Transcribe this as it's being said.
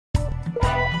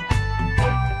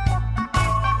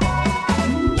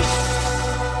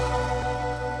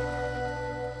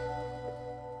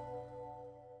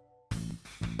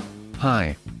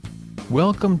Hi.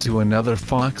 Welcome to another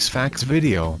Fox Facts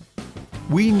video.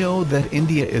 We know that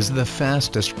India is the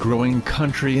fastest growing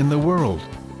country in the world.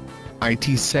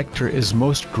 IT sector is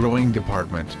most growing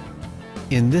department.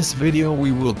 In this video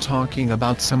we will talking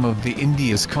about some of the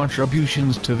India's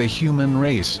contributions to the human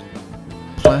race.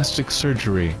 Plastic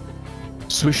surgery.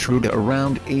 Sushruta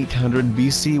around 800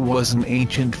 BC was an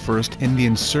ancient first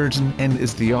Indian surgeon and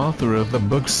is the author of the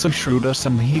book Sushruta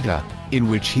Samhita, in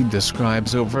which he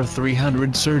describes over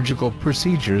 300 surgical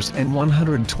procedures and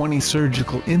 120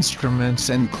 surgical instruments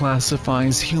and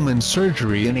classifies human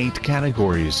surgery in 8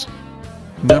 categories.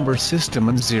 Number system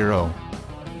and zero.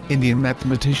 Indian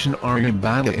mathematician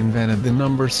Aryabhata invented the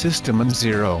number system and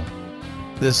zero.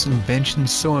 This invention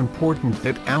so important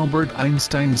that Albert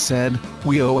Einstein said,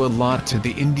 "We owe a lot to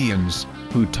the Indians,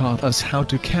 who taught us how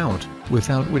to count,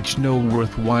 without which no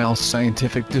worthwhile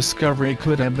scientific discovery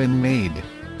could have been made."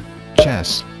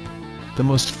 Chess. The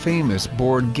most famous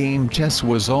board game chess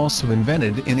was also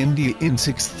invented in India in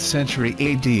 6th century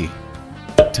AD.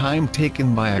 Time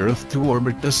taken by Earth to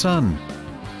orbit the Sun.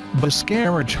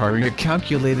 Bhaskaracharya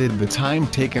calculated the time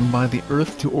taken by the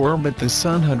Earth to orbit the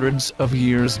Sun hundreds of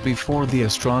years before the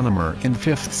astronomer in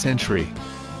 5th century.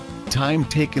 Time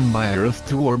taken by Earth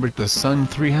to orbit the Sun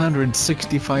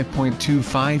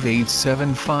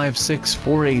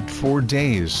 365.258756484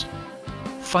 days.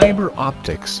 Fiber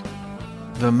optics.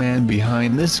 The man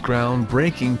behind this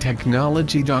groundbreaking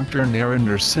technology, Dr.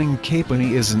 Narendra Singh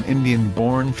Kapani, is an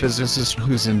Indian-born physicist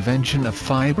whose invention of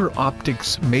fiber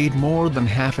optics made more than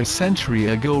half a century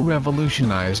ago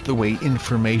revolutionized the way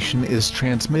information is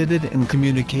transmitted and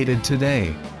communicated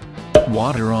today.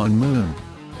 Water on Moon.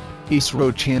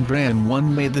 ISRO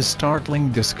Chandrayaan-1 made the startling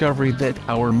discovery that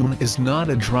our moon is not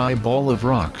a dry ball of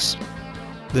rocks.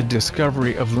 The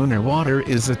discovery of lunar water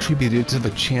is attributed to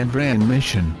the Chandrayaan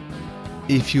mission.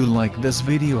 If you like this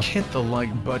video, hit the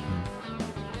like button.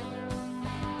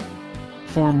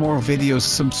 For more videos,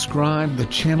 subscribe the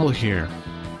channel here.